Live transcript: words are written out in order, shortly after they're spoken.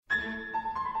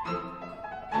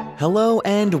Hello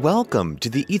and welcome to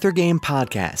the Ether Game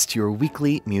Podcast, your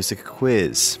weekly music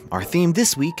quiz. Our theme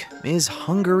this week is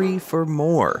Hungary for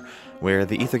More, where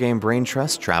the Ether Game Brain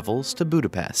Trust travels to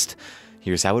Budapest.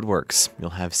 Here's how it works. You'll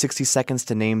have 60 seconds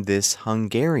to name this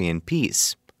Hungarian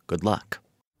piece. Good luck.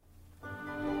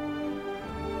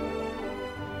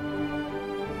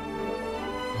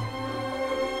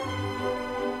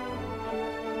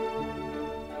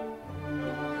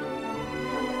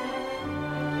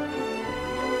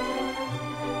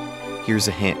 Here's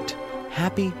a hint.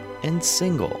 Happy and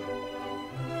single.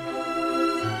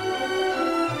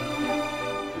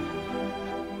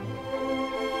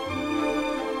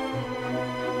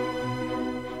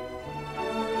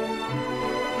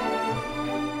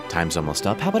 Time's almost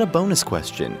up. How about a bonus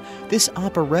question? This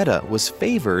operetta was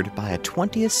favored by a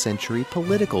 20th century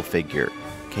political figure.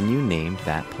 Can you name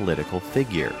that political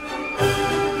figure?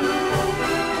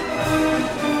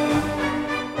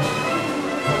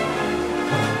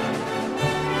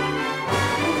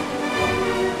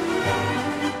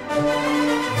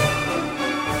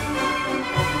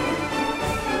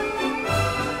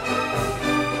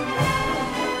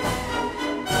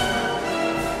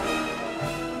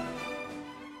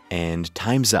 And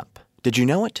time's up. Did you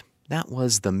know it? That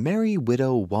was The Merry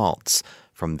Widow Waltz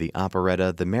from the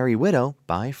operetta The Merry Widow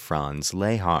by Franz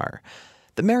Lehár.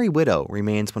 The Merry Widow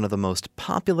remains one of the most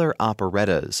popular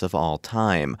operettas of all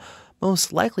time,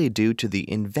 most likely due to the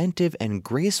inventive and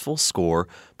graceful score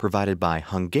provided by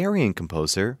Hungarian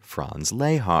composer Franz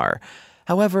Lehár.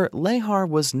 However, Lehár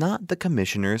was not the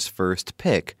commissioner's first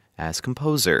pick as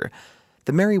composer.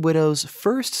 The Merry Widow's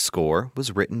first score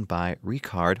was written by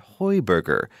Richard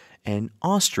Heuberger, an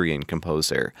Austrian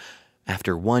composer.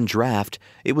 After one draft,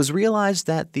 it was realized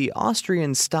that the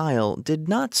Austrian style did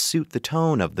not suit the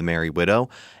tone of The Merry Widow,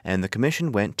 and the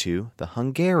commission went to the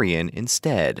Hungarian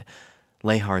instead.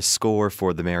 Lehár's score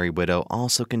for The Merry Widow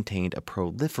also contained a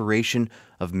proliferation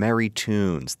of merry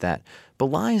tunes that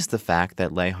belies the fact that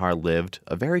Lehár lived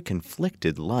a very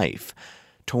conflicted life.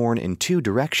 Torn in two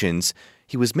directions,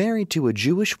 he was married to a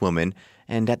Jewish woman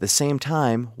and at the same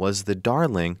time was the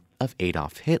darling of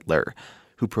Adolf Hitler,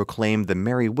 who proclaimed The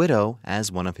Merry Widow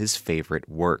as one of his favorite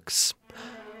works.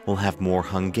 We'll have more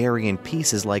Hungarian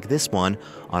pieces like this one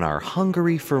on our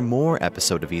Hungary for More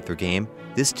episode of Ether Game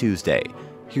this Tuesday.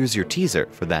 Here's your teaser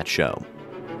for that show.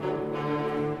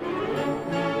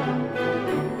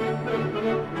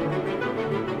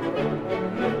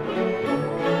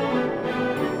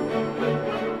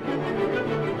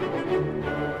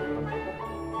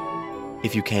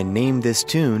 If you can name this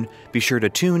tune, be sure to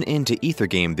tune in to Ether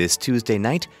Game this Tuesday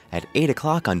night at 8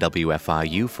 o'clock on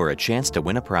WFIU for a chance to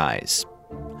win a prize.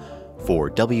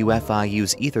 For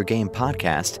WFIU's Ether Game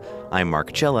podcast, I'm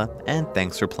Mark Chella, and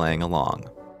thanks for playing along.